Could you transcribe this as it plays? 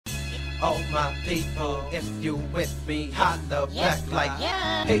All my people, if you with me, holla back like,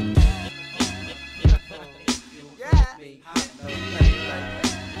 hey.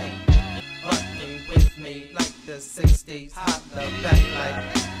 Rocking with me like the 60s, holla back like,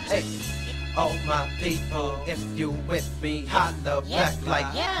 hey. All my people, if you with me, holla back like,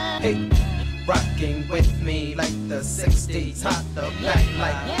 hey. Rocking with me like the 60s, holla back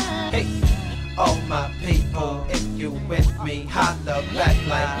like, hey. All my people, if you with me, holla back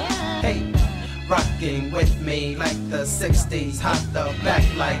like, hey. Rocking with me like the 60s, holla back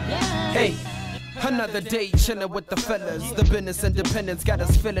like, hey. Another day chillin' with the fellas. The business independence got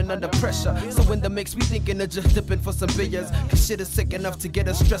us feeling under pressure. So in the mix we thinking of just dipping for some beers, cause shit is sick enough to get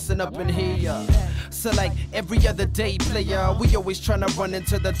us stressing up in here. So like every other day player, we always tryna run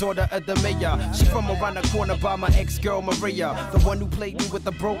into the daughter of the mayor. She from around the corner by my ex-girl Maria, the one who played me with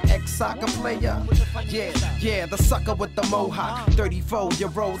the broke ex-soccer player. Yeah, the sucker with the mohawk,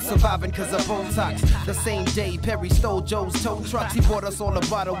 34-year-old surviving cause of Botox. The same day Perry stole Joe's tow trucks, he bought us all a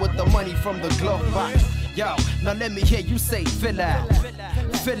bottle with the money from the glove box. Yo, now let me hear you say fill out,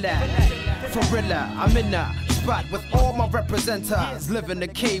 for real, I'm in that spot with all my representatives, living the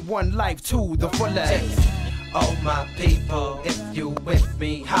K1 life to the fullest. All my people, if you with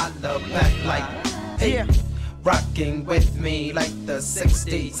me, holla back like, hey. Rocking with me like the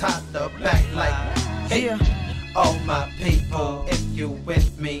 60s, holla back like, hey. All my people, if you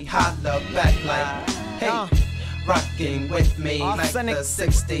with me, holla back like, hey. Rocking with me like the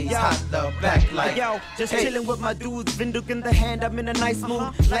 60s, holla back like, yo, just chillin' with my dudes, Vinduk in the hand, I'm in a nice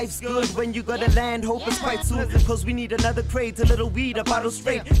mood. Life's good when you gotta land, hope it's quite soon, cause we need another crate, a little weed, a bottle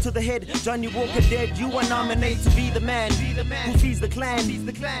straight to the head. Johnny Walker dead, you are nominated to be the man who feeds the clan.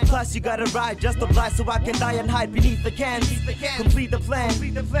 Plus you gotta ride, just oblige so I can die and hide beneath the can. Complete the plan,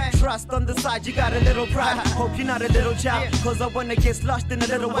 trust on the side, you got a little pride. Hope you're not a little child, cause I wanna get sloshed in a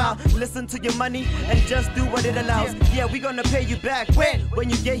little while. Listen to your money and just do what it allows. Yeah, we gonna pay you back when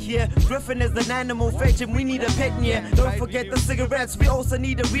you get here. Griffin is an animal fetch and we need a pet near. Don't forget the cigarettes, we also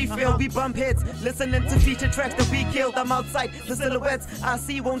need a refill. We bump hits, listening to feature tracks that we killed. I'm outside, the silhouettes I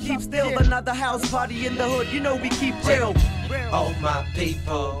see won't keep still. Another house party in the hood, you know we keep chill. All my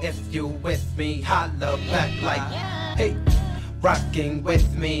people, if you with me, holla back like, hey. Rocking with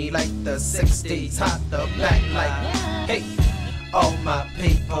me like the 60s, holla back like, hey. All my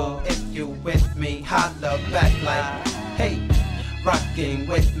people, if you with me, holla back like, hey. Rocking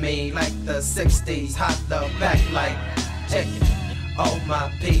with me like the 60s, holla back like, hey. All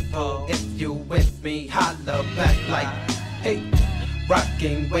my people, if you with me, holla back like, hey.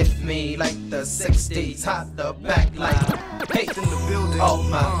 Rocking with me like the 60s, holla back like, hey. All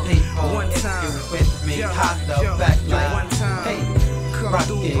my people, if you with me, holla back like, hey.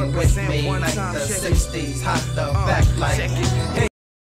 Rocking with me like the 60s, holla back like, hey.